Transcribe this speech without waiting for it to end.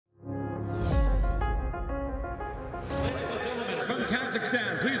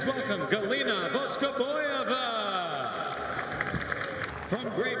Kazakhstan, please welcome Galina Voskoboeva. From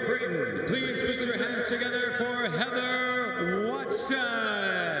Great Britain, please put your hands together for Heather Watson.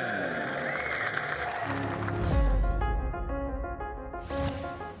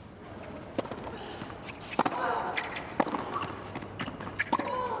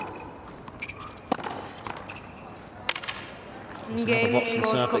 It's another Watson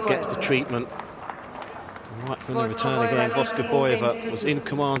serve that gets the treatment. Right from the return again, Voskoboeva was in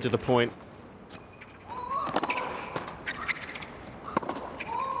command of the point.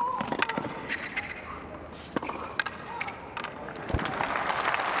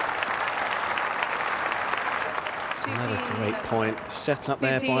 Another great point, set up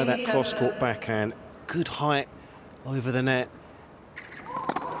there by that cross-court backhand. Good height over the net.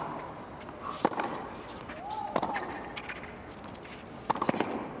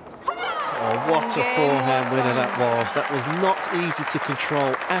 What a forehand winner that was. That was not easy to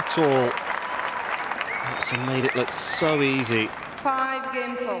control at all. Watson made it look so easy. 5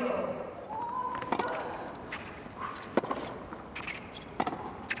 games over.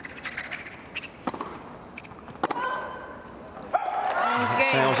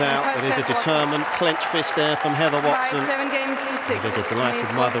 Sails out. It is a determined clenched fist there from Heather Watson. 7 games to 6. It is a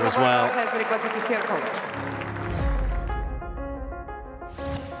delighted mother as well. Has requested to see her coach.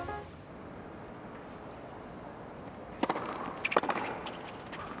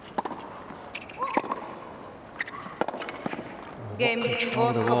 What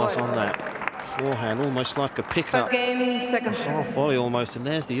control there was on that forehand, almost like a pickup. First game, second serve. Half volley almost, and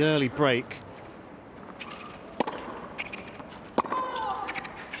there's the early break.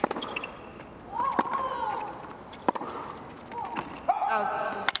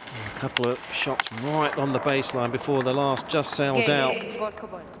 Out. A couple of shots right on the baseline before the last just sails out.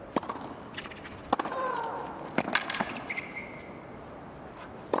 Voskoboeva.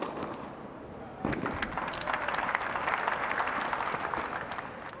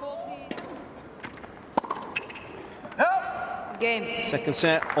 Game. Second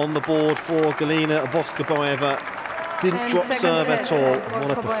set on the board for Galina Voskoboeva. Didn't drop serve at all.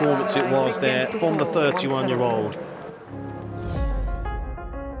 What a performance it was there from the 31-year-old.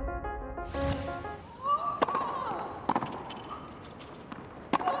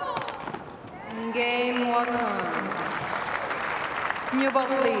 Game, Watson. New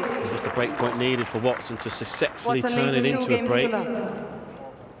balls, please. Just the break point needed for Watson to successfully Watson turn it leads 2 into a break.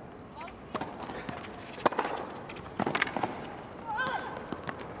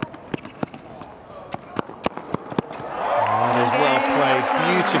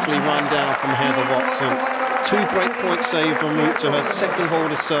 Beautifully run down from Heather Watson. 2 break points saved en route to her second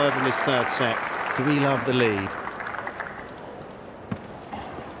hold of serve in this third set. 3-love the lead.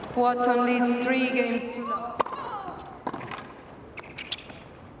 Watson leads 3 games to 0.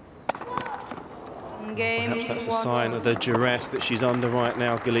 Game. Perhaps that's a sign of the duress that she's under right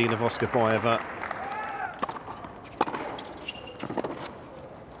now, Galina Voskoboeva.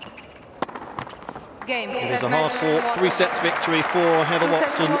 It is a hard-fought 3-sets victory for Heather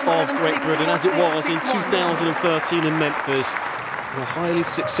Watson of Great Britain, as it was in 2013 in Memphis. A highly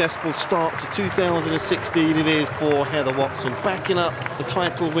successful start to 2016 it is for Heather Watson, backing up the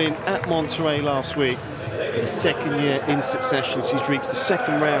title win at Monterey last week. For the 2nd year in succession, she's reached the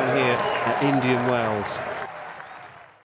 2nd round here at Indian Wells.